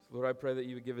Lord, I pray that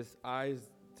you would give us eyes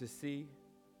to see,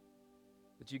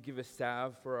 that you give us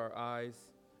salve for our eyes,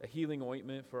 a healing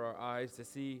ointment for our eyes to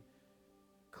see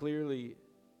clearly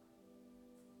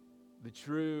the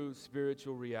true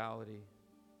spiritual reality,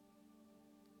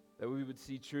 that we would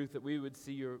see truth, that we would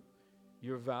see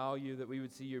your value, that we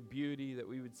would see your beauty, that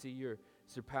we would see your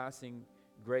surpassing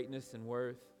greatness and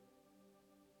worth.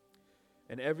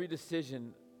 And every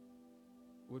decision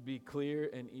would be clear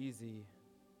and easy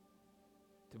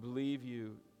to believe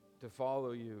you, to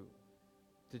follow you,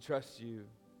 to trust you,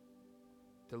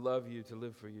 to love you, to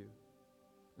live for you.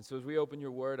 And so as we open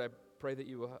your word, I pray that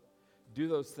you will do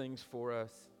those things for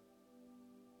us.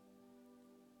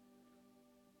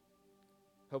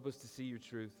 Help us to see your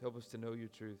truth. Help us to know your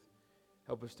truth.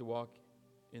 Help us to walk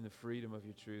in the freedom of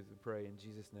your truth, we pray in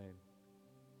Jesus' name.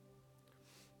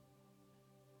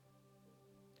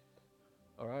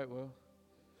 All right, well,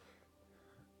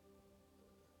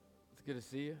 it's good to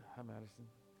see you. Hi, Madison.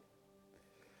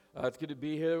 It's good to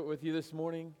be here with you this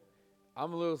morning.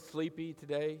 I'm a little sleepy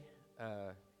today.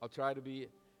 I'll try to be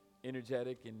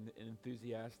energetic and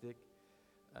enthusiastic.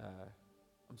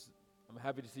 I'm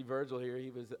happy to see Virgil here. He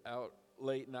was out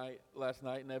last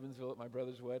night in Evansville at my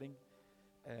brother's wedding.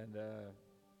 And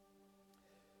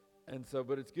so,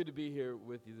 but it's good to be here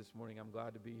with you this morning. I'm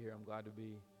glad to be here. I'm glad to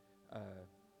be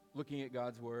looking at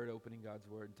God's Word, opening God's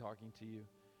Word, and talking to you.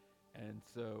 And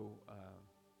so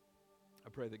I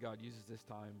pray that God uses this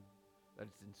time, that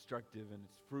it's instructive and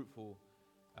it's fruitful,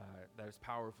 that it's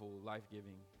powerful,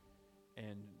 life-giving,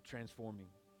 and transforming.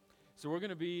 So we're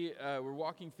going to be, we're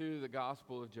walking through the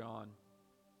Gospel of John,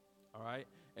 all right?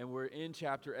 And we're in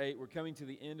chapter 8. We're coming to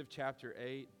the end of chapter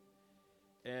 8.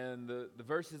 And the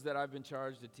verses that I've been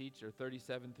charged to teach are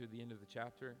 37 through the end of the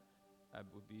chapter. That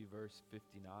would be verse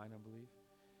 59, I believe.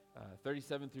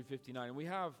 37 through 59. And we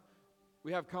have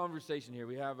conversation here.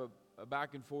 We have a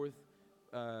back and forth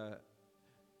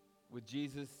with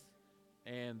Jesus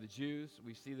and the Jews.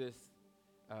 We see this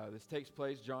takes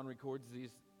place. John records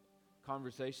these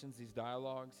conversations, these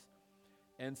dialogues.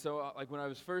 And so like when I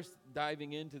was first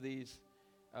diving into these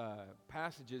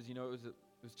passages, you know, it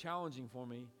was challenging for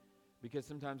me because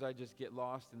sometimes I just get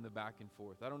lost in the back and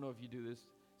forth. I don't know if you do this.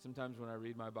 Sometimes when I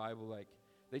read my Bible, like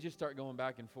they just start going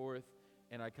back and forth,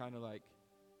 and I kind of like,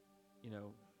 you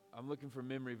know, I'm looking for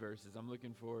memory verses. I'm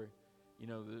looking for, you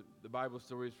know, the Bible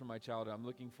stories from my childhood. I'm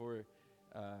looking for,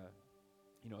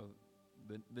 you know,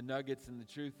 the nuggets and the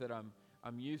truth that I'm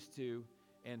used to,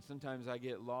 and sometimes I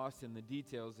get lost in the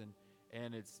details,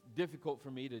 and it's difficult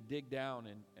for me to dig down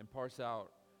and parse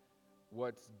out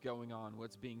what's going on,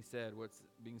 what's being said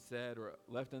or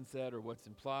left unsaid, or what's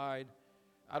implied.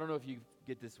 I don't know if you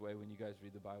get this way when you guys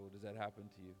read the Bible. Does that happen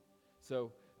to you?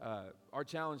 So our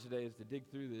challenge today is to dig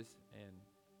through this and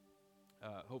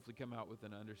hopefully come out with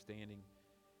an understanding.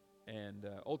 And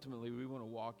ultimately, we want to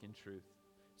walk in truth.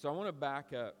 So I want to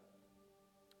back up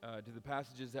to the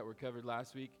passages that were covered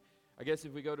last week. I guess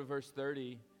if we go to verse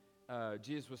 30,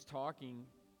 Jesus was talking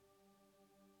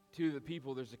to the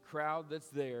people. There's a crowd that's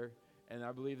there, and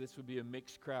I believe this would be a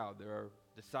mixed crowd. There are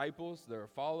disciples, there are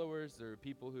followers, there are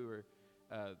people who are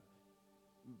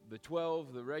the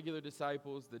 12, the regular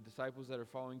disciples, the disciples that are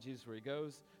following Jesus where he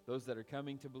goes, those that are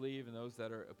coming to believe, and those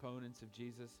that are opponents of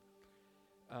Jesus.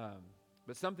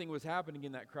 But something was happening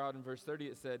in that crowd. In verse 30,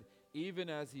 it said, even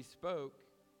as he spoke,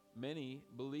 many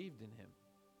believed in him.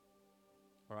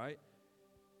 All right?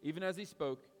 Even as he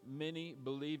spoke, many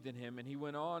believed in him. And he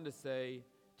went on to say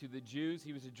to the Jews,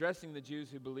 he was addressing the Jews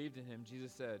who believed in him.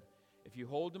 Jesus said, if you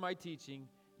hold to my teaching,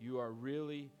 you are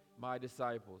really my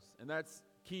disciples. And that's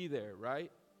key there,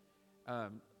 right?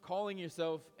 Calling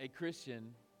yourself a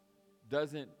Christian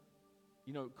doesn't,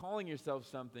 you know, calling yourself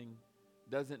something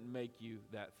doesn't make you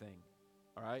that thing.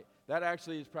 All right? That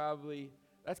actually is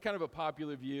that's kind of a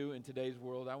popular view in today's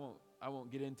world. I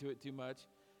won't get into it too much.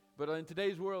 But in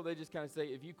today's world, they just kind of say,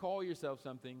 if you call yourself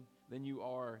something, then you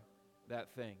are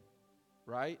that thing,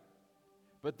 right?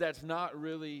 But that's not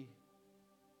really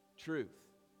truth.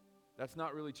 That's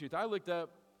not really truth. I looked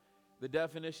up the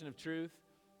definition of truth,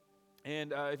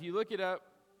 and if you look it up,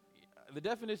 the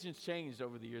definition's changed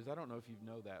over the years. I don't know if you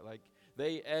know that. Like,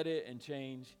 they edit and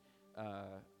change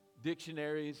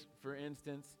dictionaries, for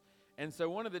instance. And so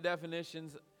one of the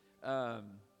definitions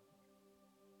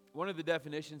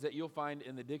that you'll find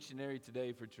in the dictionary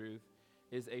today for truth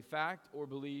is a fact or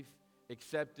belief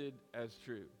accepted as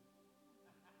true.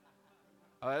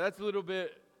 That's a little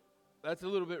bit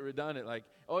redundant. Like,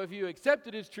 oh, if you accept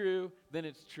it as true, then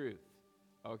it's truth.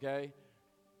 Okay?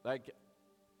 Like,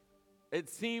 it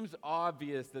seems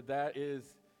obvious that is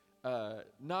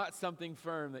not something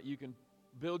firm that you can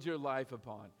build your life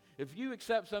upon. If you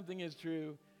accept something as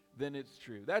true, then it's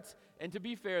true. And to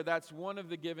be fair, that's one of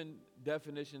the given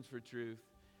definitions for truth.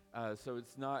 So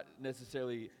it's not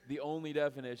necessarily the only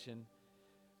definition.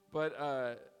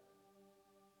 But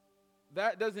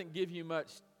that doesn't give you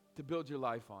much to build your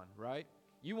life on, right?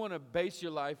 You want to base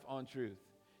your life on truth.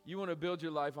 You want to build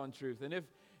your life on truth. And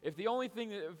if the only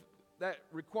thing that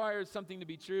requires something to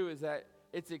be true is that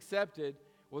it's accepted,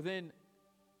 well then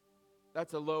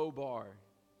that's a low bar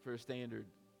for a standard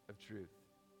of truth,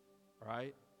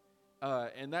 right?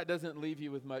 And that doesn't leave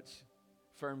you with much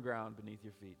firm ground beneath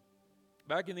your feet.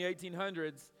 Back in the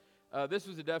 1800s, this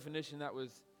was a definition that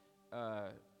was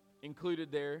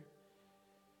included there.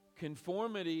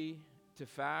 Conformity to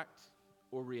fact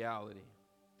or reality.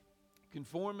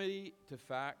 Conformity to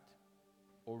fact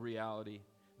or reality.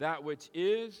 That which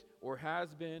is or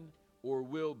has been or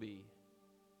will be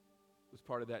was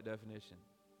part of that definition.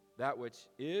 That which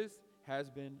is, has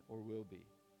been, or will be.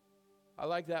 I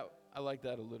like that a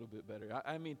little bit better.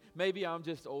 I mean, maybe I'm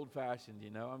just old-fashioned,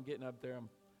 I'm getting up there.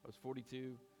 I was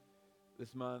 42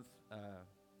 this month.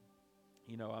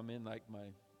 I'm in like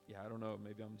I don't know,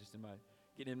 maybe I'm just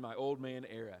getting in my old man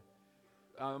era.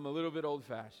 I'm a little bit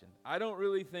old-fashioned. I don't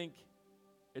really think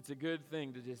it's a good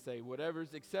thing to just say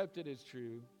whatever's accepted as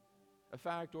true, a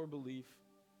fact or belief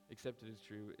accepted as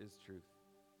true is truth.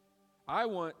 I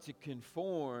want to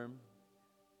conform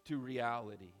to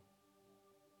reality.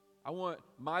 I want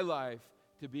my life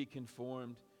to be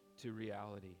conformed to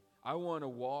reality. I want to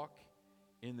walk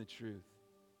in the truth.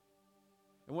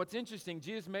 And what's interesting,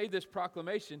 Jesus made this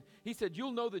proclamation. He said,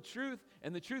 you'll know the truth,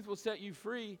 and the truth will set you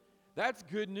free. That's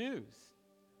good news.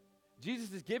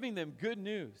 Jesus is giving them good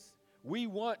news. We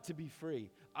want to be free.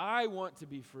 I want to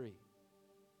be free.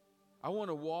 I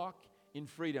want to walk in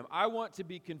freedom. I want to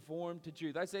be conformed to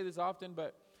truth. I say this often,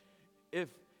 but if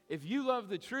you love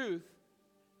the truth,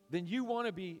 then you want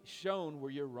to be shown where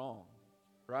you're wrong,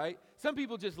 right? Some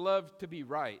people just love to be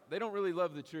right. They don't really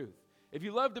love the truth. If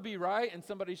you love to be right and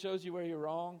somebody shows you where you're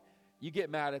wrong, you get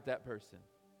mad at that person.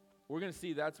 We're going to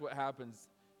see that's what happens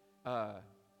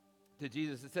to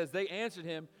Jesus. It says, they answered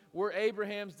him, we're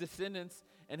Abraham's descendants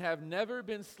and have never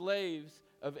been slaves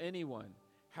of anyone.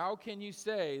 How can you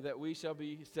say that we shall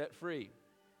be set free?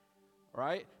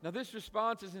 Right? Now this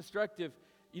response is instructive.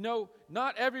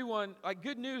 Not everyone,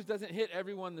 good news doesn't hit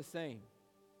everyone the same.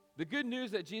 The good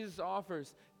news that Jesus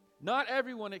offers, not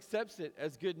everyone accepts it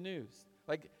as good news.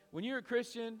 Like when you're a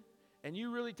Christian and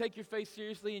you really take your faith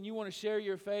seriously and you want to share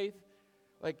your faith,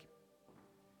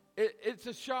 it's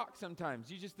a shock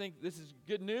sometimes. You just think this is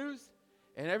good news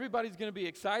and everybody's going to be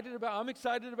excited I'm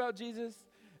excited about Jesus.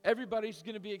 Everybody's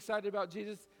going to be excited about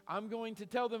Jesus. I'm going to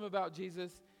tell them about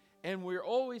Jesus. And we're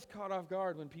always caught off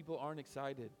guard when people aren't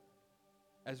excited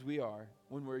as we are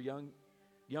when we're young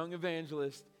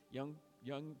evangelists, young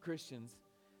Christians.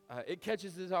 It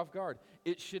catches us off guard.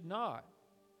 It should not.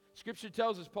 Scripture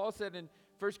tells us, Paul said in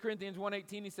 1 Corinthians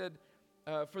 1:18, he said,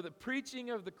 for the preaching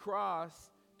of the cross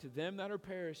to them that are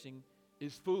perishing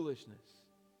is foolishness.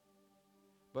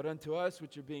 But unto us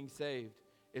which are being saved,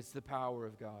 it's the power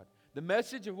of God. The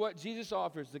message of what Jesus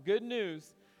offers, the good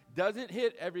news, doesn't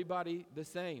hit everybody the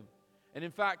same. And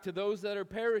in fact, to those that are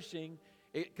perishing,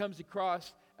 it comes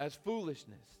across as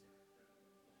foolishness.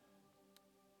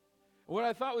 What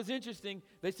I thought was interesting,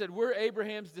 they said, we're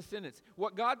Abraham's descendants.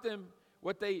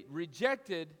 What they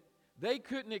rejected, they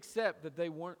couldn't accept that they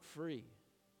weren't free.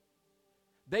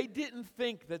 They didn't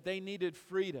think that they needed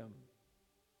freedom.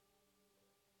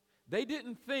 They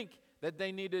didn't think that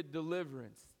they needed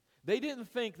deliverance. They didn't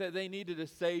think that they needed a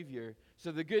Savior.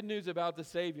 So the good news about the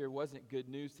Savior wasn't good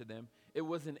news to them. It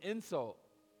was an insult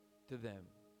to them.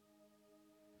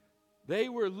 They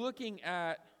were looking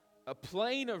at a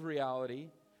plane of reality.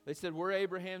 They said, we're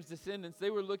Abraham's descendants. They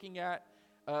were looking at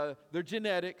their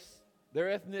genetics,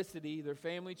 their ethnicity, their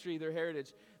family tree, their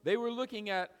heritage. They were looking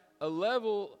at a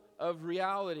level of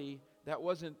reality that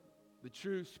wasn't the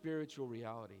true spiritual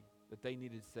reality, that they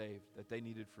needed saved, that they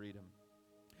needed freedom.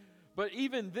 But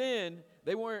even then,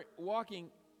 they weren't walking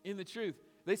in the truth.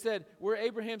 They said, we're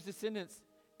Abraham's descendants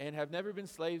and have never been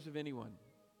slaves of anyone.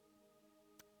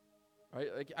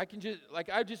 Right?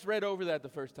 I just read over that the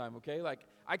first time, okay?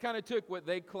 I kind of took what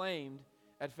they claimed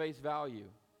at face value.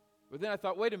 But then I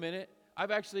thought, wait a minute,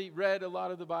 I've actually read a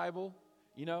lot of the Bible,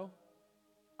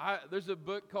 There's a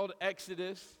book called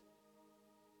Exodus,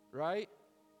 right?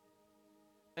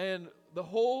 And the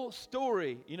whole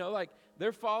story,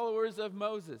 they're followers of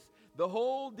Moses. The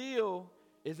whole deal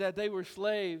is that they were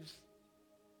slaves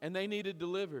and they needed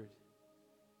delivered.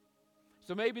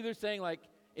 So maybe they're saying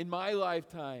in my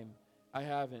lifetime, I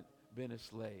haven't been a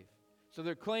slave. So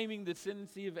they're claiming the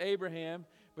descendancy of Abraham,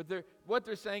 but what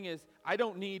they're saying is, I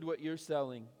don't need what you're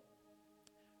selling.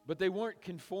 but they weren't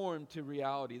conformed to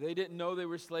reality. They didn't know they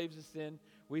were slaves of sin.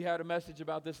 We had a message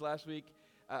about this last week.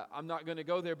 I'm not going to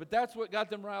go there, but that's what got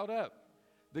them riled up.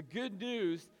 The good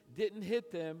news didn't hit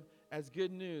them as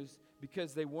good news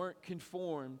because they weren't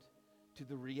conformed to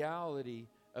the reality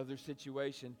of their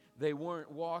situation. They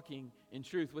weren't walking in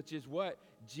truth, which is what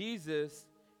Jesus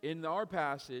in our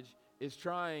passage is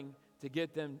trying to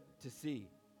get them to see.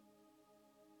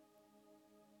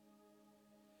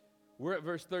 We're at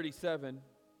verse 37,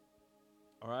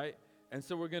 all right? And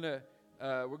so we're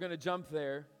gonna jump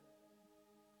there,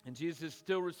 and Jesus is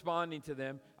still responding to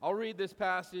them. I'll read this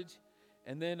passage,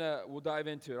 and then we'll dive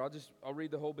into it. I'll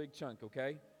read the whole big chunk,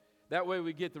 okay? That way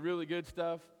we get the really good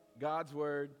stuff, God's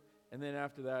word, and then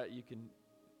after that you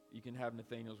can have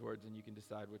Nathaniel's words, and you can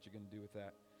decide what you're going to do with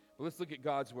that. But let's look at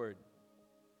God's word.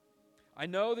 I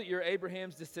know that you're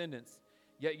Abraham's descendants,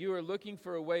 yet you are looking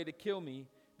for a way to kill me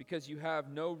because you have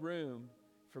no room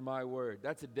for my word.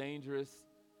 That's a dangerous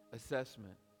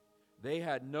assessment. They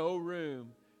had no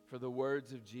room for the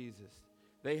words of Jesus.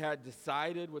 They had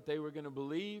decided what they were going to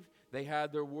believe. They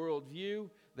had their worldview.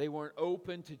 They weren't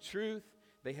open to truth.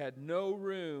 They had no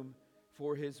room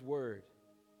for his word.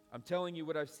 I'm telling you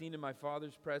what I've seen in my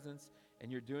Father's presence,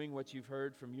 and you're doing what you've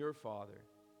heard from your father.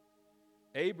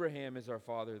 Abraham is our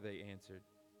father, they answered.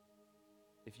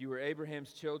 If you were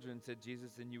Abraham's children, said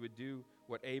Jesus, then you would do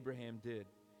what Abraham did.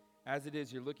 As it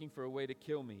is, you're looking for a way to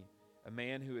kill me, a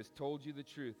man who has told you the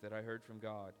truth that I heard from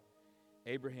God.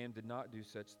 Abraham did not do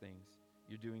such things.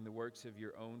 You're doing the works of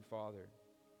your own father.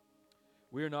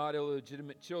 We are not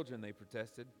illegitimate children, they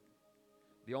protested.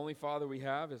 The only father we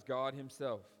have is God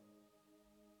himself.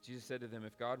 Jesus said to them,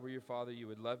 if God were your father, you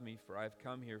would love me, for I have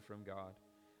come here from God.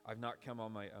 I've not come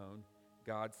on my own.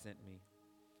 God sent me.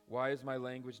 Why is my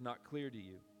language not clear to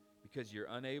you? Because you're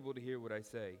unable to hear what I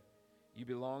say. You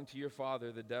belong to your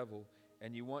father, the devil,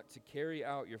 and you want to carry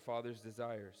out your father's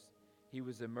desires. He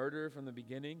was a murderer from the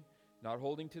beginning, not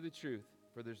holding to the truth,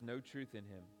 for there's no truth in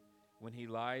him. When he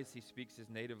lies, he speaks his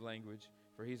native language,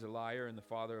 for he's a liar and the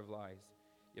father of lies.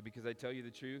 Yet because I tell you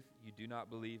the truth, you do not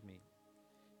believe me.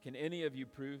 Can any of you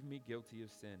prove me guilty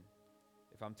of sin?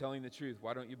 If I'm telling the truth,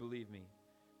 why don't you believe me?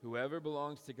 Whoever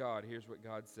belongs to God hears what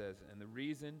God says, and the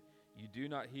reason you do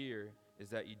not hear is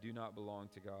that you do not belong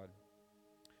to God.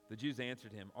 The Jews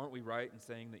answered him, aren't we right in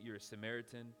saying that you're a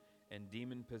Samaritan and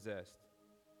demon-possessed?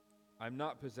 I'm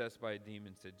not possessed by a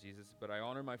demon, said Jesus, but I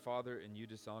honor my Father and you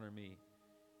dishonor me.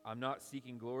 I'm not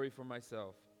seeking glory for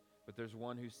myself, but there's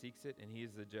one who seeks it, and he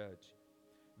is the judge.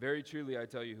 Very truly, I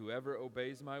tell you, whoever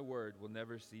obeys my word will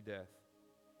never see death.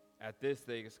 At this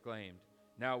they exclaimed,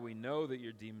 now we know that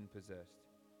you're demon-possessed.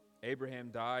 Abraham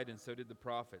died, and so did the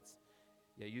prophets.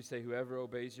 Yet you say whoever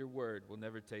obeys your word will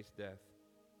never taste death.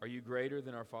 Are you greater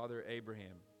than our father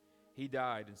Abraham? He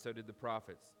died, and so did the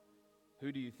prophets.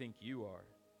 Who do you think you are?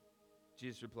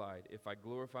 Jesus replied, if I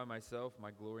glorify myself, my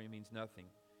glory means nothing.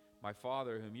 My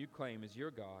Father, whom you claim is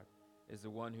your God, is the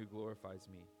one who glorifies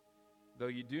me. Though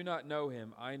you do not know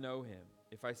him, I know him.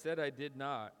 If I said I did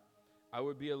not, I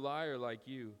would be a liar like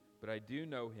you, but I do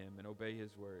know him and obey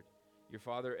his word. Your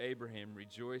father Abraham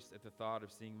rejoiced at the thought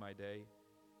of seeing my day.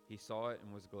 He saw it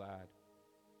and was glad.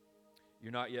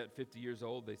 You're not yet 50 years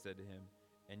old, they said to him,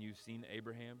 and you've seen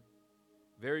Abraham?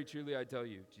 Very truly I tell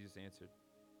you, Jesus answered,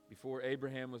 before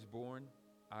Abraham was born,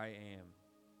 I am.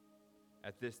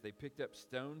 At this they picked up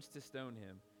stones to stone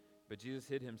him, but Jesus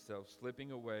hid himself,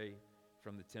 slipping away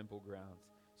from the temple grounds.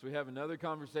 So we have another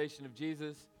conversation of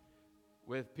Jesus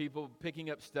with people picking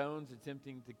up stones,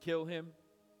 attempting to kill him.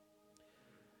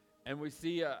 And we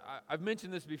see, I've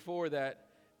mentioned this before, that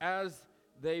as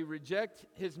they reject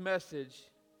his message,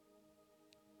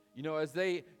 as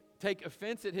they take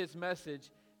offense at his message,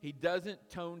 he doesn't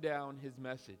tone down his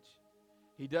message.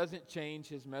 He doesn't change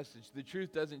his message. The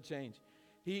truth doesn't change.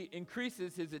 He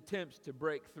increases his attempts to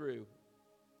break through.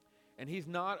 And he's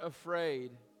not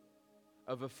afraid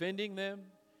of offending them.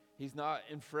 He's not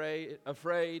afraid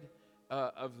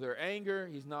of their anger.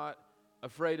 He's not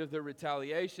afraid of their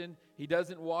retaliation. He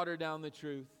doesn't water down the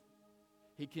truth.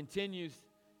 He continues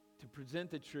to present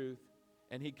the truth,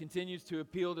 and he continues to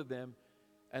appeal to them,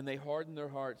 and they harden their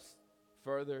hearts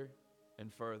further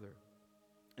and further.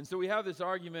 And so we have this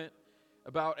argument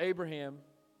about Abraham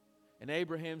and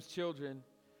Abraham's children.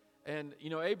 And,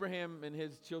 Abraham and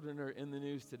his children are in the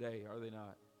news today, are they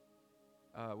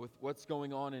not? With what's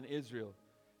going on in Israel.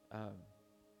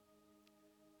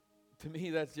 To me,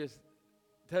 that's just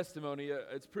testimony.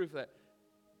 It's proof that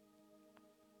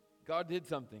God did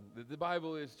something, that the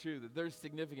Bible is true, that there's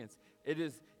significance. It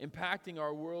is impacting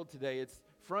our world today. It's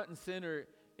front and center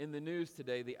in the news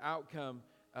today, the outcome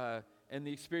and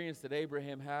the experience that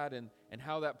Abraham had and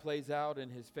how that plays out in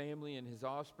his family and his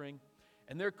offspring.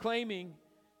 And they're claiming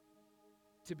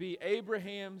to be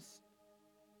Abraham's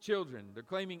children. They're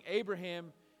claiming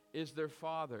Abraham is their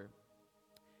father.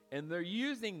 And they're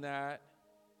using that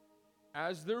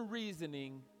as their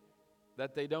reasoning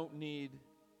that they don't need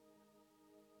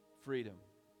freedom,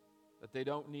 that they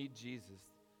don't need Jesus,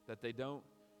 that they don't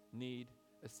need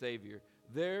a Savior.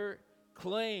 Their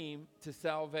claim to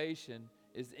salvation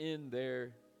is in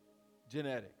their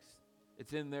genetics.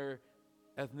 It's in their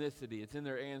ethnicity. It's in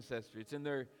their ancestry. It's in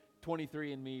their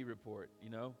 23andMe report, you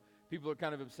know. People are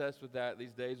kind of obsessed with that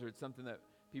these days, or it's something that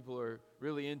people are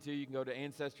really into. You can go to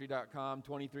Ancestry.com,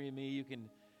 23andMe. You can,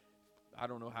 I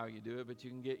don't know how you do it, but you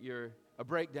can get a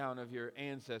breakdown of your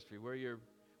ancestry, where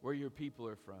your people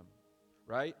are from,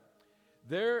 right?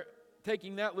 They're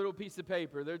taking that little piece of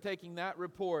paper, they're taking that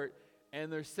report,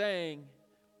 and they're saying,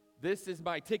 this is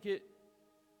my ticket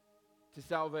to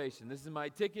salvation. This is my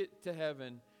ticket to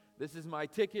heaven. This is my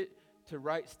ticket to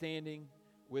right standing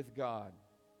with God.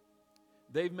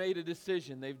 They've made a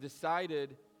decision. They've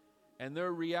decided, and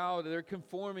their reality, they're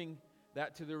conforming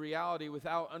that to the reality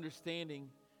without understanding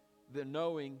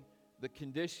knowing the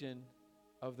condition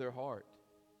of their heart.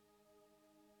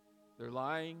 They're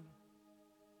lying.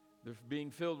 They're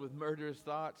being filled with murderous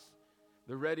thoughts.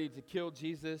 They're ready to kill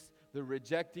Jesus. They're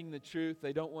rejecting the truth.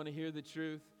 They don't want to hear the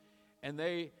truth. And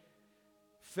they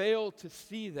fail to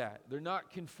see that. They're not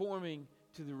conforming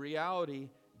to the reality.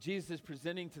 Jesus is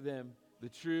presenting to them the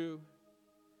true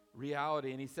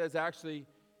reality. And he says, actually,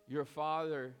 your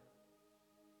father,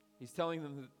 he's telling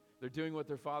them that they're doing what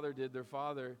their father did, their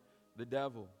father, the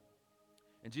devil.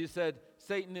 And Jesus said,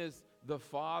 Satan is the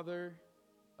father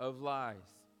of lies.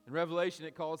 In Revelation,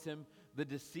 it calls him the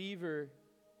deceiver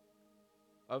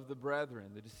of the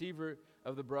brethren, the deceiver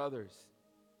of the brothers.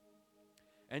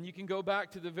 And you can go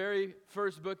back to the very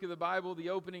first book of the Bible, the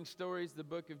opening stories, the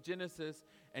book of Genesis,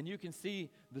 and you can see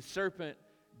the serpent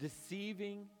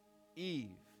deceiving Eve.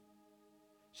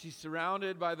 She's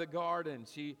surrounded by the garden.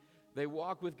 They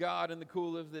walk with God in the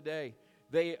cool of the day.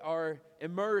 They are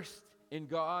immersed in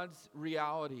God's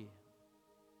reality,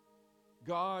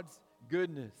 God's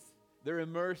goodness. They're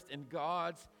immersed in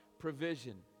God's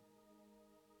provision.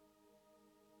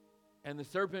 And the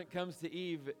serpent comes to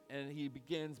Eve and he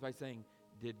begins by saying,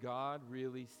 did God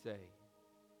really say?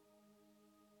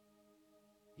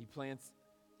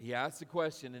 He asks a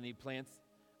question and he plants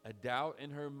a doubt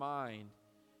in her mind,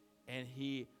 and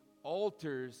he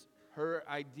alters her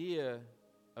idea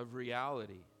of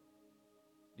reality.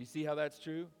 Do you see how that's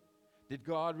true? Did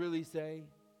God really say?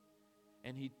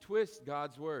 And he twists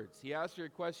God's words. He asks her a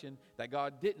question that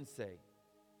God didn't say.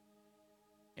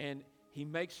 And he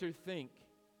makes her think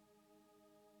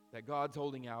that God's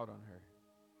holding out on her,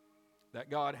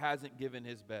 that God hasn't given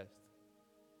his best,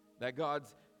 that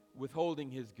God's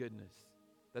withholding his goodness,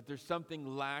 that there's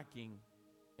something lacking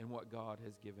in what God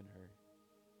has given her.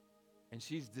 And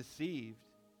she's deceived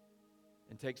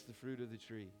and takes the fruit of the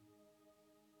tree.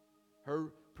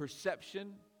 Her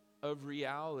perception of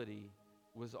reality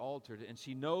was altered, and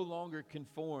she no longer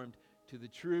conformed to the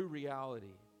true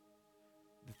reality.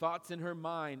 The thoughts in her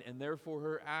mind, and therefore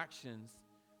her actions,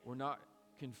 were not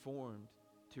conformed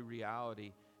to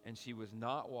reality, and she was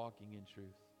not walking in truth,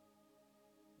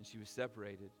 and she was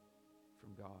separated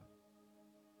from God.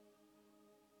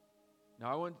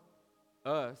 Now I want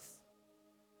us,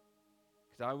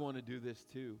 because I want to do this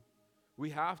too, we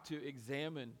have to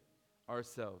examine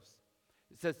ourselves.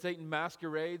 It says Satan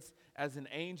masquerades as an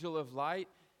angel of light.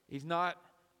 He's not,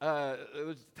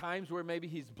 there's times where maybe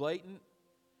he's blatant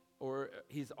or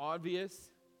he's obvious,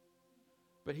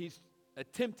 but he's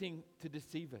attempting to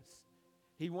deceive us.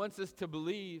 He wants us to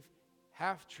believe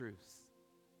half-truths,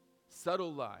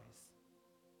 subtle lies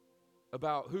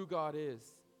about who God is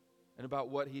and about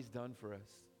what he's done for us.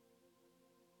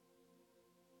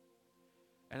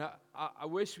 And I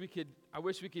wish we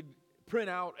could print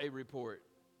out a report.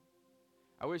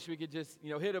 I wish we could just,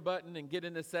 hit a button and get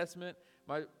an assessment.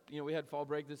 We had fall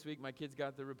break this week. My kids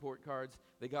got the report cards.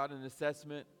 They got an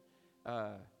assessment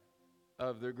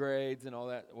of their grades and all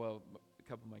that. Well, a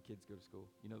couple of my kids go to school.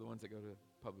 The ones that go to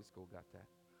public school got that.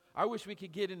 I wish we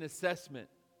could get an assessment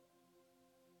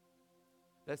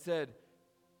that said,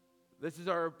 this is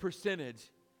our percentage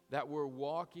that we're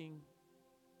walking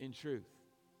in truth.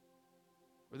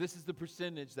 Or this is the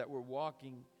percentage that we're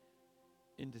walking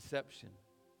in deception.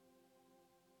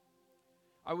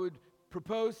 I would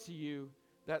propose to you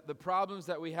that the problems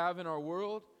that we have in our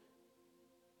world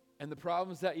and the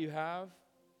problems that you have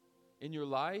in your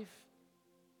life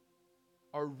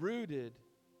are rooted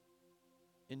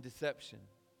in deception.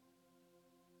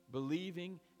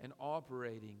 believing and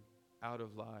operating out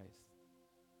of lies.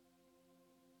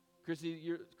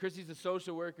 Chrissy's a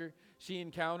social worker. She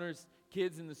encounters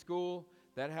kids in the school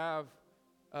that have,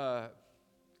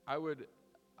 I would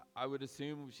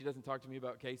assume, she doesn't talk to me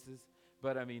about cases,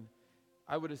 but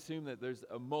I would assume that there's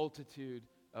a multitude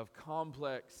of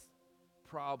complex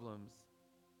problems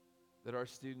that our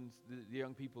students, the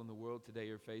young people in the world today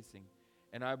are facing.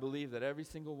 And I believe that every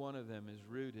single one of them is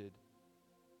rooted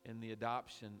in the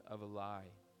adoption of a lie,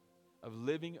 of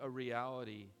living a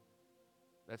reality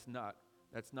that's not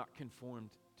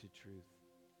conformed to truth.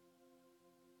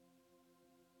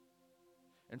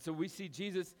 And so we see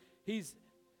Jesus,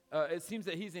 it seems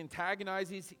that he's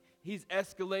antagonizing, he's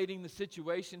escalating the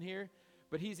situation here,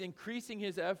 but he's increasing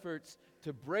his efforts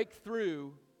to break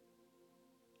through,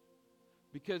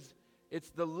 because it's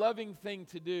the loving thing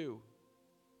to do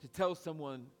to tell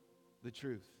someone the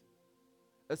truth,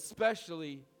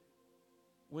 especially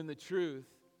when the truth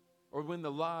or when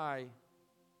the lie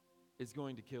is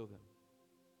going to kill them,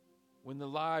 when the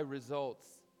lie results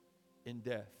in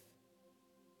death,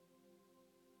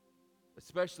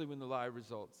 especially when the lie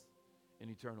results in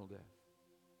eternal death.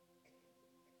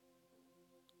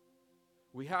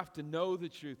 We have to know the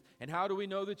truth. And how do we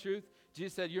know the truth?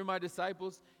 Jesus said, "You're my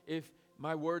disciples if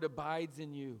my word abides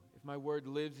in you, if my word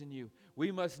lives in you."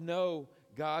 We must know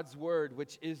God's word,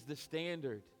 which is the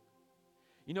standard.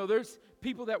 You know, there's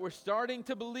people that were starting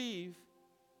to believe,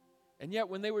 and yet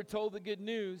when they were told the good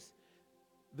news,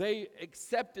 they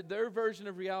accepted their version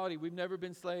of reality. We've never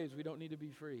been slaves. We don't need to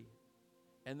be free.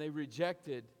 And they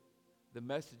rejected the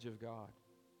message of God,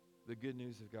 the good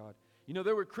news of God. You know,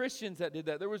 there were Christians that did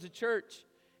that. There was a church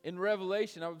in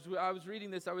Revelation. I was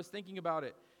reading this. I was thinking about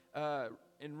it.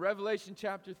 In Revelation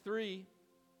chapter 3,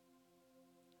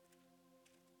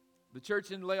 the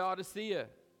church in Laodicea.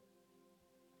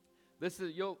 This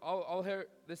is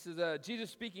Jesus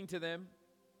speaking to them,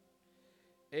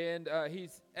 and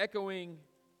he's echoing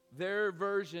their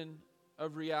version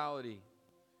of reality.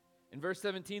 In verse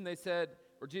 17,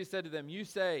 Jesus said to them, "You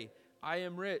say, 'I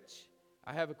am rich,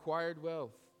 I have acquired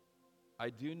wealth, I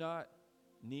do not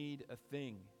need a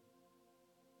thing.'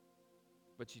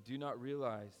 But you do not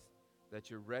realize that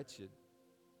you're wretched,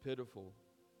 pitiful,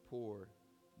 poor,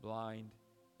 blind,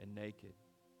 and naked."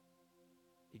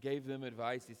 He gave them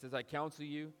advice. He says, "I counsel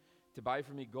you to buy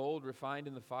from me gold refined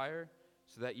in the fire,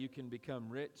 so that you can become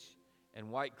rich,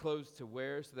 and white clothes to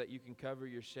wear, so that you can cover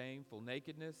your shameful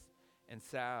nakedness, and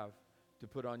salve to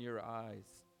put on your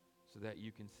eyes, so that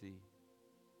you can see."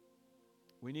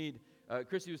 We need,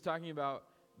 Christy was talking about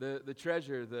the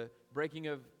treasure, the breaking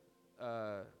of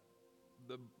the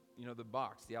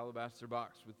box, the alabaster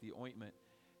box with the ointment.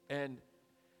 And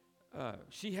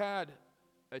she had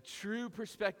a true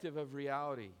perspective of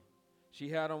reality. She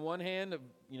had on one hand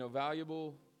a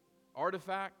valuable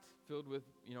artifact filled with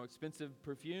expensive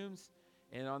perfumes,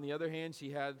 and on the other hand she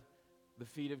had the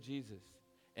feet of Jesus.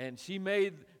 And she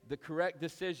made the correct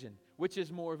decision. Which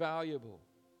is more valuable?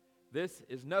 This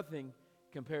is nothing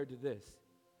compared to this.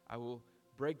 I will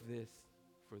break this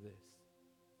for this.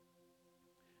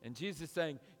 And Jesus is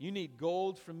saying, you need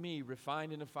gold from me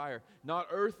refined in a fire, not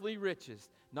earthly riches,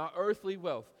 not earthly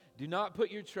wealth. Do not put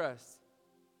your trust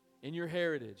in your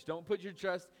heritage. Don't put your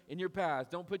trust in your past.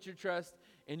 Don't put your trust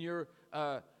in your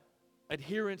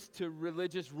adherence to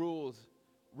religious rules,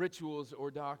 rituals,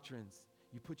 or doctrines.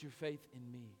 You put your faith in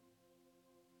me.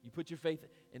 You put your faith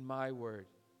in my word.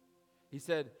 He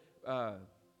said, by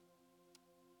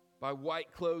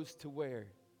white clothes to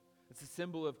wear. It's a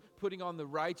symbol of putting on the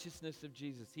righteousness of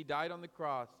Jesus. He died on the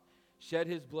cross, shed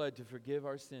his blood to forgive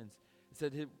our sins. It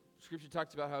said, Scripture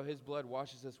talks about how his blood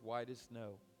washes us white as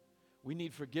snow. We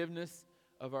need forgiveness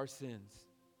of our sins.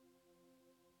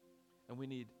 And we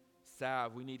need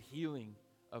salve. We need healing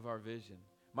of our vision.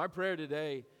 My prayer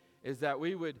today is that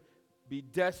we would be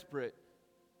desperate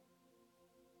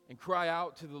and cry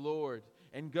out to the Lord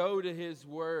and go to his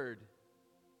word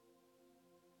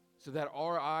so that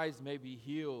our eyes may be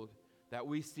healed, that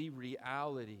we see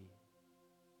reality,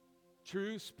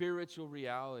 true spiritual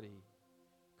reality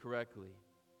correctly.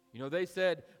 They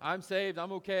said, I'm saved,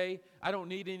 I'm okay, I don't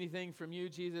need anything from you,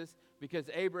 Jesus, because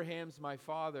Abraham's my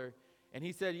father. And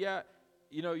he said, yeah,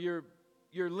 your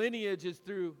lineage is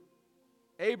through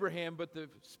Abraham, but the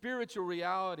spiritual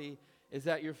reality is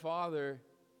that your father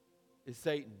is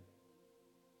Satan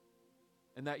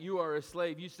and that you are a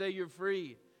slave. You say you're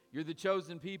free, you're the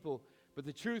chosen people, but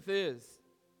the truth is,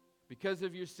 because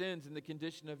of your sins and the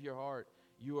condition of your heart,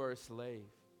 you are a slave.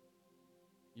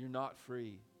 You're not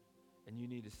free, and you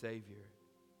need a Savior.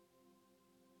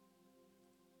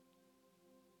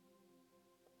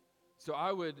 So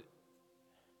I would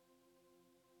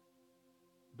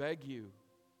beg you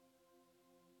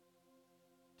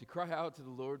to cry out to the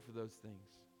Lord for those things.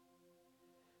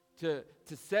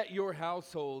 To set your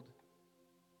household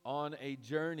on a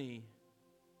journey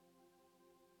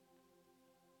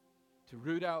to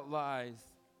root out lies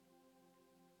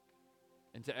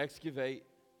and to excavate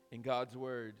in God's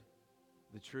Word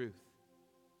the truth.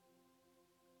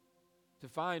 To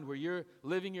find where you're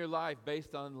living your life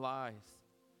based on lies,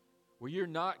 where you're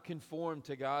not conformed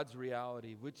to God's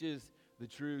reality, which is the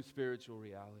true spiritual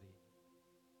reality.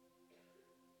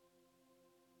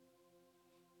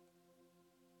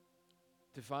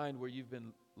 To find where you've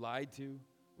been lied to,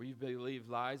 where you've believed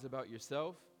lies about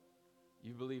yourself,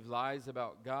 you believe lies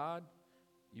about God,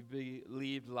 you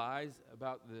believed lies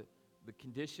about the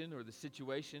condition or the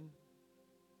situation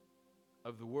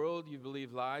of the world, you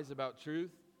believe lies about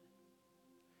truth.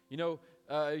 You know,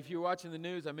 if you're watching the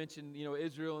news, I mentioned,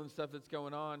 Israel and stuff that's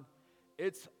going on.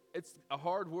 It's a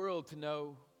hard world to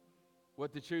know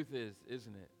what the truth is,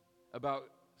 isn't it, about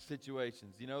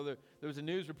situations. There was a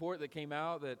news report that came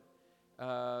out that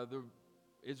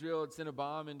Israel had sent a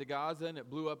bomb into Gaza and it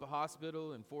blew up a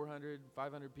hospital and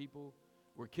 500 people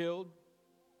were killed.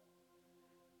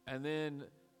 And then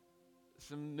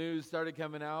some news started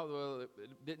coming out. Well,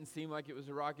 it didn't seem like it was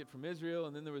a rocket from Israel.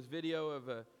 And then there was video of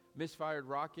a misfired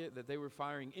rocket that they were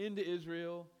firing into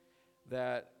Israel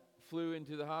that flew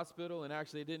into the hospital. And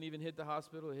actually, it didn't even hit the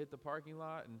hospital. It hit the parking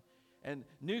lot. And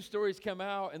news stories come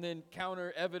out, and then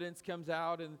counter evidence comes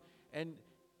out. And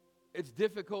it's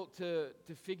difficult to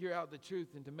figure out the truth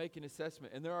and to make an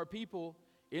assessment. And there are people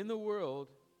in the world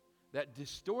that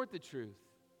distort the truth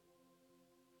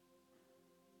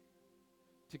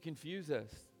to confuse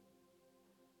us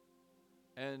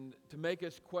and to make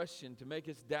us question, to make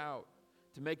us doubt,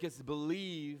 to make us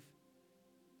believe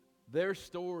their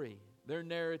story, their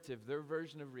narrative, their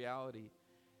version of reality,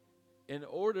 in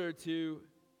order to,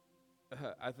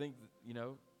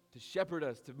 to shepherd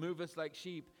us, to move us like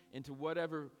sheep into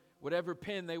whatever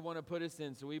pen they want to put us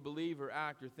in, so we believe or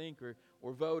act or think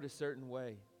or vote a certain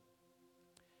way.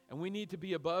 And we need to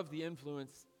be above the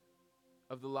influence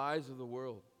of the lies of the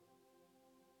world.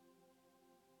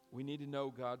 We need to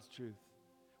know God's truth.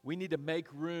 We need to make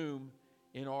room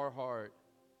in our heart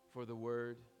for the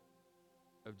word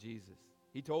of Jesus.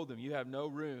 He told them, you have no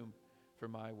room for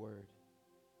my word.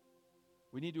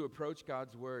 We need to approach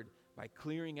God's word by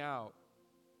clearing out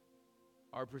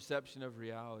our perception of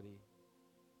reality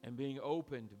and being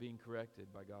open to being corrected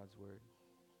by God's word.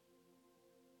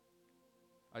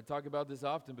 I talk about this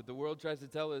often, but the world tries to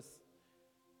tell us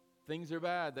things are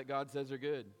bad that God says are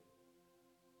good.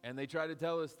 And they try to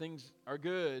tell us things are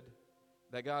good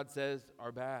that God says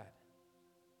are bad.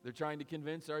 They're trying to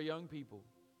convince our young people.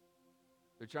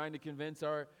 They're trying to convince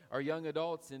our young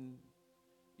adults. And,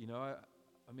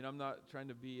 I'm not trying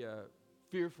to be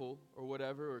fearful or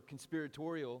whatever or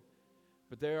conspiratorial,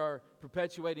 but they are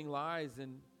perpetuating lies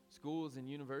in schools and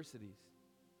universities,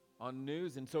 on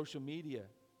news and social media.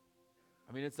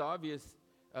 It's obvious,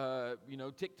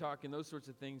 TikTok and those sorts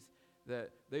of things,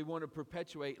 that they want to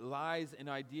perpetuate lies and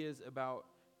ideas about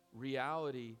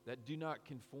reality that do not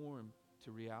conform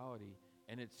to reality.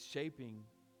 And it's shaping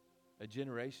a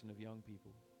generation of young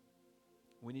people.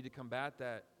 We need to combat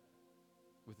that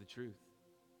with the truth,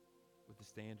 with the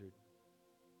standard,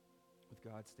 with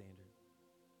God's standard.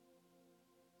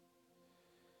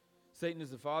 Satan is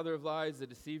the father of lies, the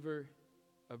deceiver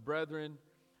of brethren.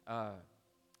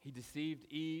 He deceived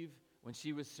Eve when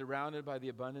she was surrounded by the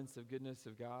abundance of goodness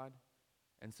of God.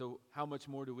 And so how much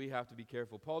more do we have to be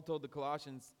careful? Paul told the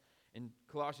Colossians in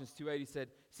Colossians 2:8, he said,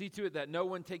 see to it that no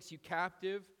one takes you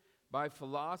captive by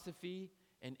philosophy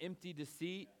and empty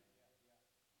deceit,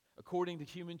 according to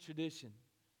human tradition,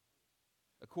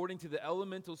 according to the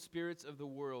elemental spirits of the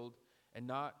world, and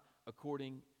not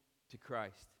according to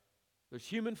Christ. There's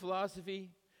human philosophy,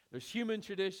 there's human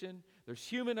tradition, there's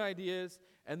human ideas,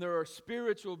 and there are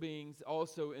spiritual beings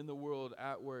also in the world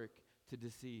at work to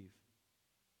deceive.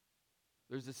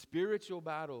 There's a spiritual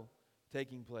battle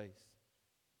taking place.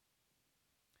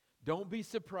 Don't be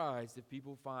surprised if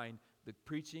people find the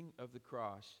preaching of the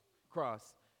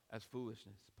cross as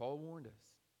foolishness. Paul warned us.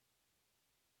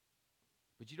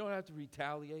 But you don't have to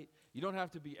retaliate. You don't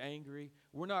have to be angry.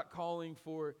 We're not calling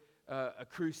for a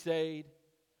crusade.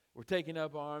 We're taking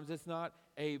up arms. It's not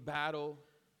a battle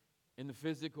in the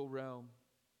physical realm.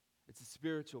 It's a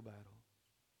spiritual battle.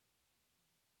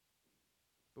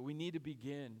 But we need to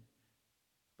begin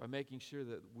by making sure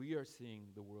that we are seeing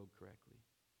the world correctly.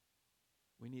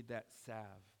 We need that salve.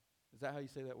 Is that how you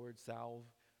say that word, salve?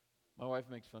 My wife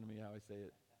makes fun of me how I say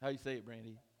it. How you say it,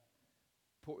 Brandy?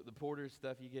 The porter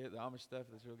stuff you get, the Amish stuff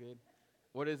that's real good.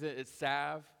 What is it? It's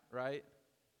salve, right?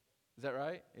 Is that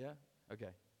right? Yeah? Okay.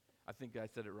 I think I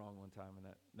said it wrong one time,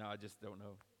 and now I just don't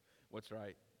know what's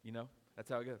right. You know? That's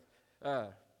how it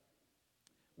goes.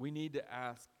 We need to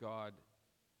ask God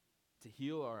to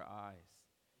heal our eyes,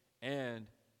 and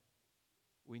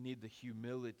we need the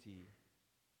humility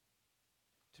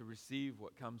to receive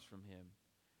what comes from Him,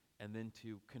 and then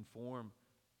to conform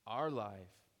our life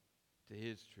to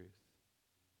His truth.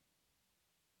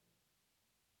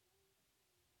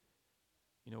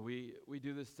 You know, we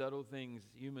do this subtle things,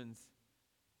 humans.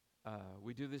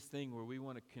 We do this thing where we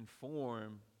want to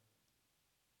conform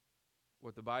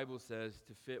what the Bible says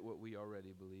to fit what we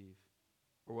already believe,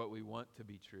 or what we want to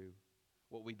be true,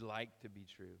 what we'd like to be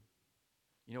true.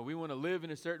 You know, we want to live in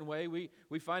a certain way.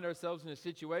 We find ourselves in a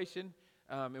situation,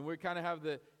 and we kind of have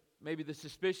maybe the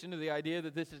suspicion or the idea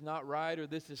that this is not right or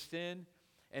this is sin.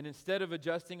 And instead of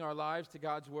adjusting our lives to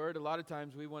God's word, a lot of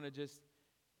times we want to just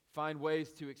find ways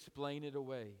to explain it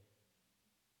away,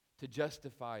 to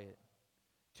justify it,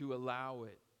 to allow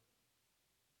it.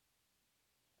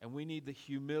 And we need the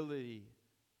humility.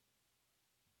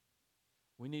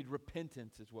 We need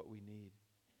repentance is what we need.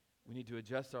 We need to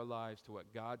adjust our lives to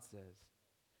what God says,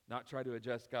 not try to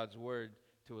adjust God's word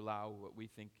to allow what we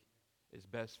think is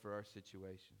best for our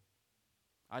situation.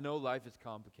 I know life is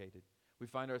complicated. We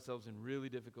find ourselves in really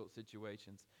difficult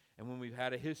situations. And when we've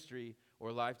had a history or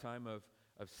a lifetime of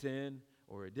sin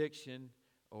or addiction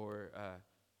or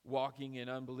walking in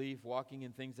unbelief, walking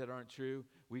in things that aren't true,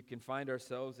 we can find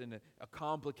ourselves in a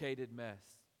complicated mess.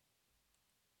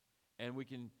 And we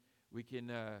can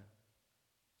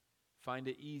find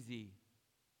it easy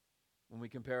when we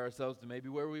compare ourselves to maybe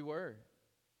where we were.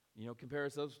 You know, compare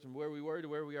ourselves from where we were to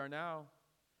where we are now.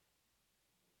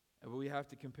 And we have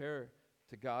to compare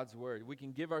to God's word. We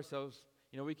can give ourselves,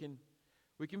 you know, we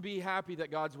can be happy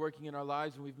that God's working in our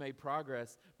lives and we've made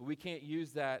progress, but we can't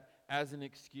use that as an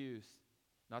excuse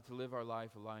not to live our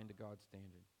life aligned to God's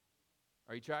standard.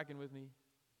 Are you tracking with me?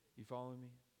 You following me?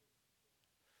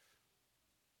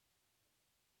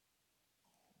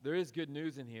 There is good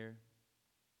news in here.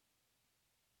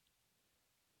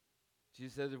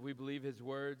 Jesus says if we believe His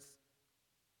words,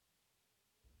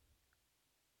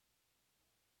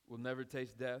 we'll never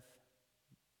taste death.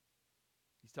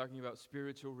 He's talking about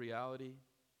spiritual reality,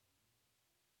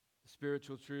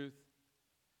 spiritual truth.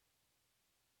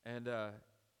 And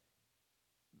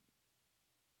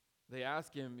they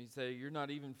ask him, he said, you're not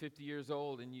even 50 years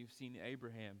old and you've seen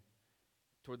Abraham.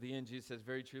 Toward the end, Jesus says,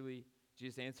 very truly,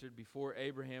 Jesus answered, before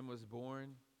Abraham was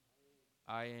born,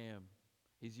 I am.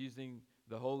 He's using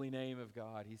the holy name of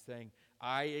God. He's saying,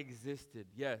 I existed.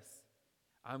 Yes,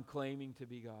 I'm claiming to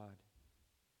be God.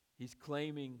 He's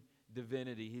claiming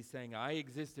divinity. He's saying, I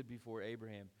existed before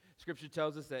Abraham. Scripture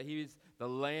tells us that He is the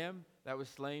Lamb that was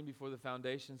slain before the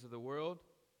foundations of the world.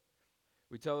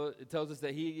 It tells us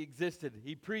that He existed.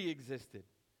 He pre-existed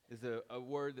is a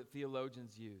word that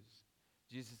theologians use.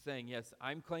 Jesus is saying, yes,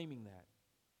 I'm claiming that.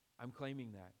 I'm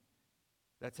claiming that.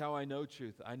 That's how I know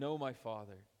truth. I know my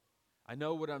Father. I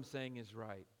know what I'm saying is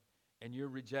right. And you're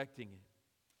rejecting it.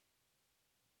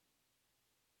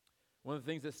 One of the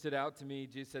things that stood out to me,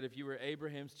 Jesus said, if you were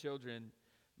Abraham's children,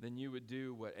 then you would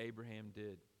do what Abraham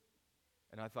did.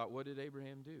 And I thought, what did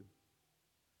Abraham do?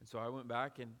 And so I went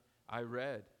back and I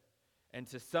read. And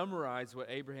to summarize what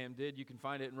Abraham did, you can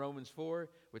find it in Romans 4,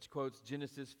 which quotes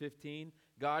Genesis 15.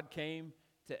 God came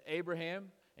to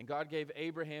Abraham, and God gave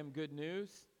Abraham good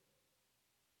news.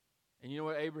 And you know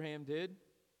what Abraham did?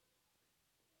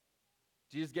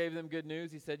 Jesus gave them good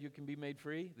news. He said, you can be made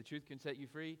free. The truth can set you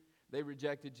free. They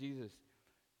rejected Jesus.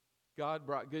 God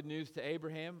brought good news to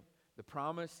Abraham, the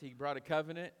promise. He brought a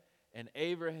covenant, and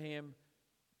Abraham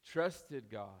trusted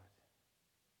God.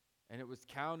 And it was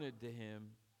counted to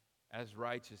him as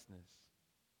righteousness.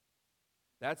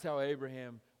 That's how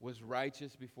Abraham was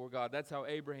righteous before God. That's how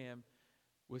Abraham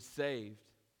was saved,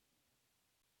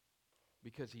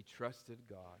 because he trusted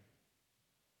God.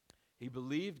 He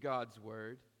believed God's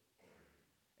word,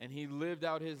 and he lived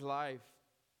out his life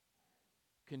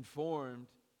conformed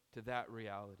to that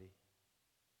reality.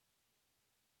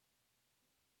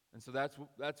 And so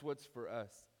that's what's for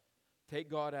us. Take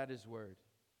God at His word.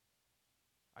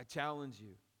 I challenge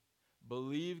you.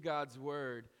 Believe God's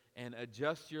word and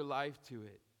adjust your life to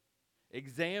it.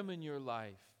 Examine your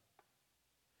life.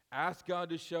 Ask God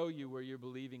to show you where you're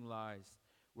believing lies,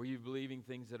 where you're believing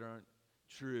things that aren't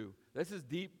true. This is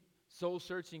deep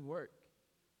soul-searching work.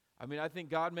 I mean, I think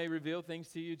God may reveal things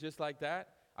to you just like that.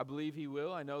 I believe He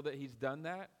will. I know that He's done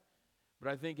that.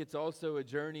 But I think it's also a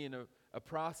journey and a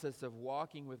process of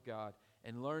walking with God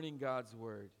and learning God's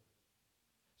word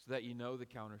so that you know the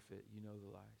counterfeit, you know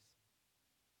the lies.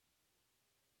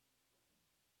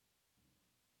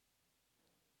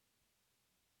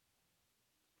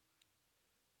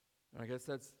 And I guess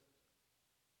that's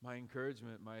my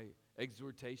encouragement, my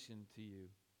exhortation to you.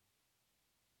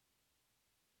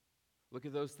 Look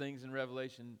at those things in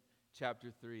Revelation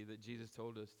chapter 3 that Jesus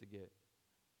told us to get.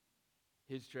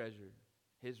 His treasure,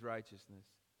 His righteousness,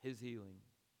 His healing.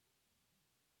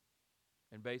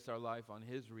 And base our life on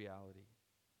His reality.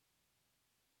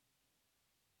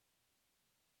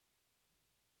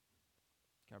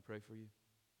 Can I pray for you?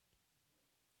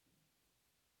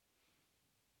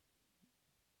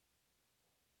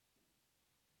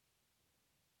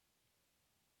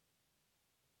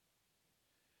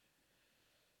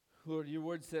 Lord, your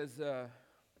word says that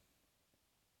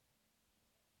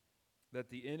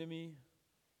the enemy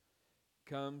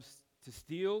comes to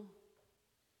steal,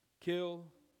 kill,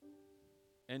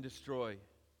 and destroy.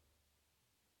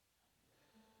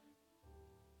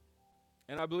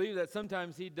 And I believe that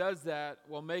sometimes he does that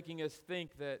while making us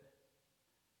think that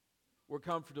we're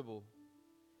comfortable.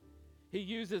 He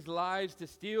uses lies to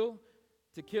steal,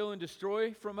 to kill, and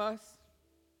destroy from us.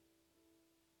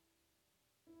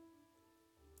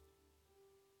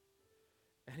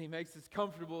 And he makes us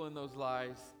comfortable in those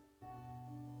lies.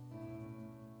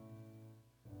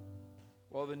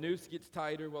 While the noose gets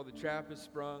tighter, while the trap is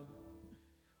sprung,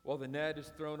 while the net is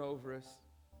thrown over us,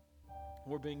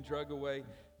 we're being dragged away.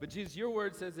 But Jesus, your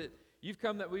word says that you've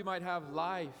come that we might have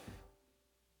life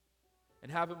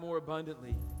and have it more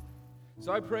abundantly.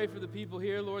 So I pray for the people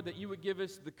here, Lord, that you would give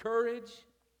us the courage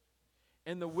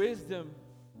and the wisdom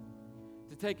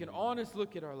to take an honest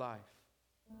look at our life,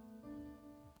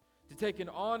 to take an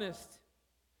honest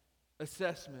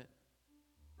assessment.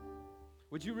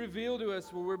 Would you reveal to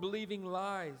us where we're believing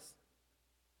lies?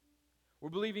 We're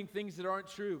believing things that aren't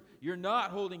true. You're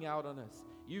not holding out on us.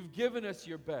 You've given us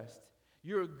your best.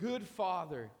 You're a good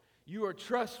Father. You are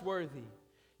trustworthy.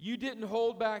 You didn't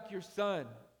hold back your Son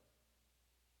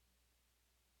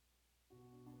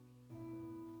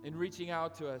in reaching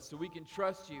out to us so we can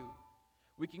trust you.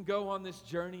 We can go on this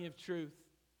journey of truth.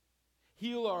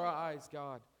 Heal our eyes,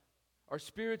 God. Our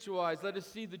spiritual eyes. Let us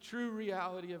see the true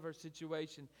reality of our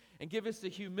situation and give us the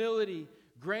humility.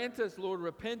 Grant us, Lord,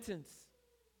 repentance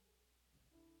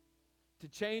to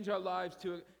change our lives,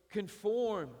 to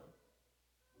conform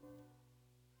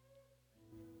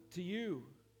to you.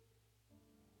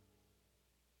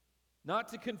 Not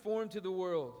to conform to the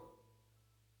world,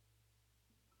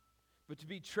 but to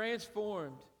be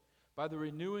transformed by the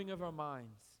renewing of our minds.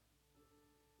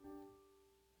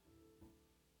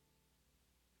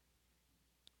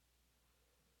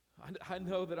 I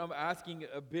know that I'm asking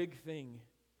a big thing.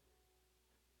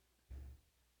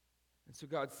 And so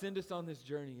God, send us on this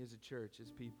journey as a church,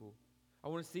 as people. I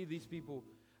want to see these people.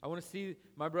 I want to see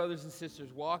my brothers and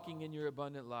sisters walking in your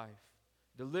abundant life.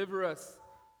 Deliver us,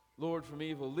 Lord, from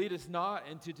evil. Lead us not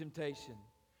into temptation.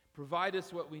 Provide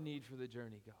us what we need for the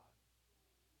journey, God.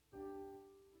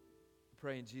 I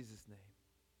pray in Jesus' name.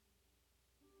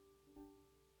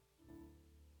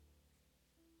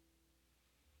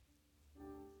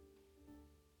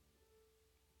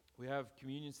 We have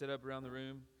communion set up around the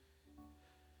room,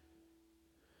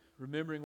 remembering